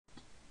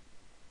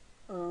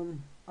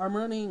I'm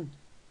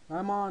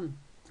on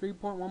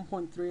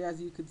 3.1.3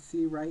 as you could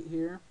see right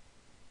here.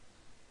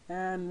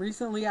 And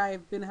recently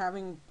I've been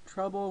having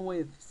trouble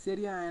with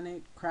Cydia and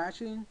it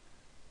crashing.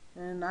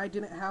 And I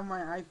didn't have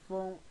my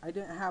iPhone, I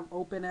didn't have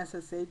open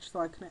SSH, so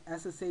I couldn't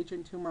SSH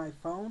into my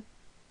phone.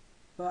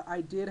 But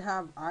I did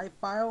have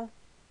iFile.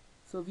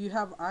 So if you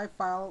have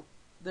iFile,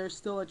 there's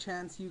still a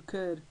chance you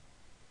could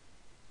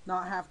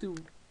not have to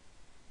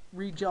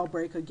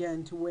re-jailbreak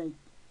again to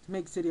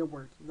make Cydia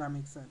work, if that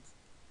makes sense.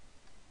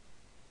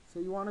 So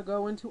you want to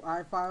go into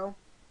iFile.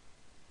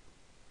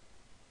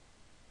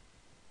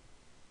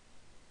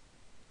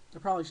 I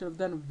probably should have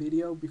done a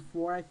video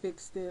before I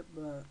fixed it,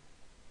 but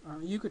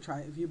you could try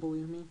it if you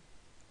believe me.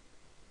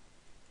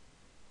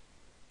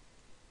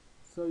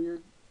 So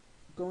you're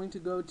going to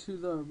go to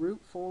the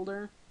root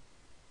folder,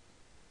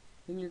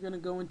 then you're going to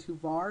go into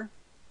var,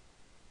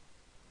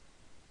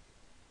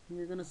 and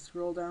you're going to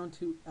scroll down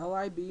to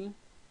lib.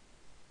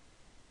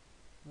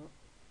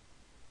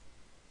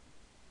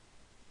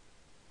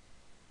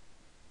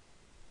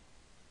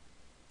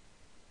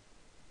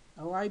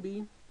 lib,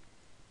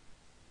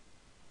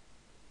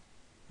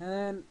 and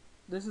then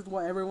this is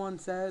what everyone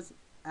says: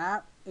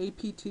 apt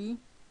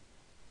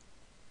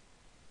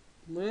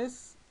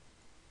list.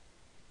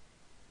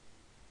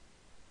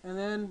 And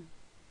then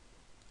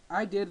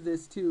I did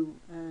this too,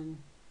 and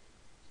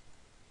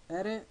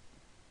edit,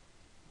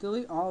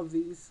 delete all of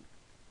these,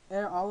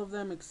 edit all of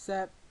them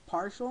except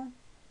partial,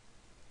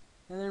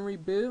 and then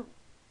reboot.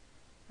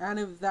 And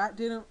if that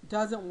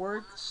doesn't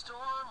work,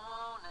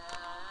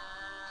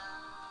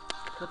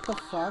 what the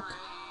fuck?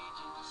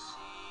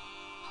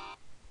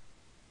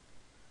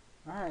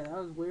 Alright, that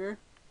was weird.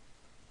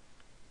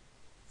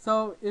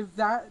 So if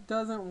that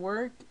doesn't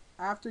work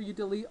after you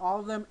delete all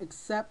of them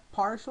except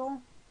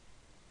partial,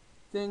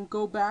 then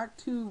go back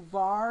to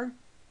var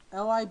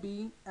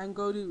lib and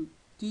go to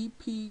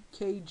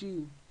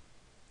dpkg.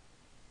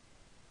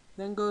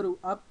 Then go to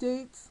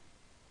updates,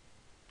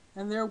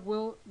 and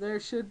there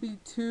should be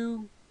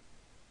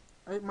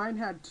mine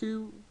had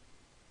two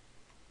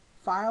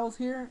files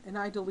here, and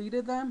I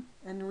deleted them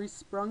and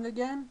resprung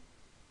again.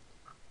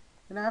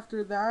 And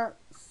after that,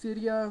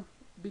 Cydia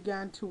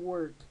began to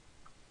work.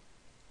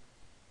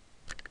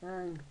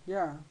 And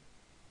yeah,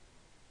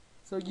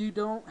 so you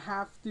don't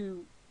have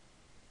to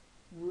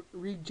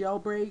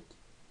re-jailbreak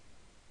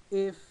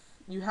if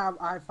you have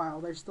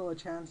iFile. There's still a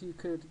chance you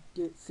could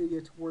get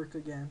Cydia to work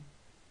again.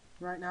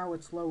 Right now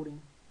it's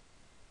loading.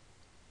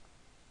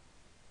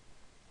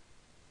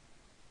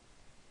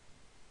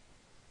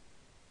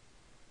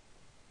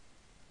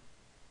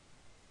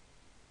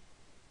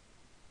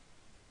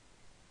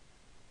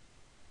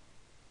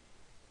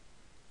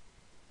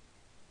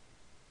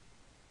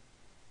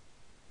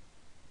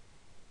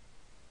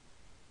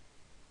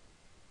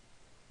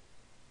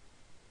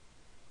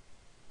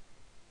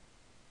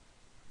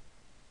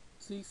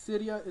 See,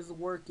 Cydia is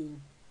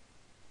working.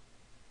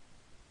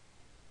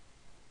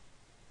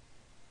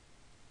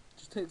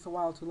 Just takes a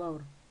while to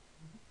load.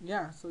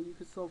 Yeah, so you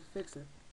can still fix it.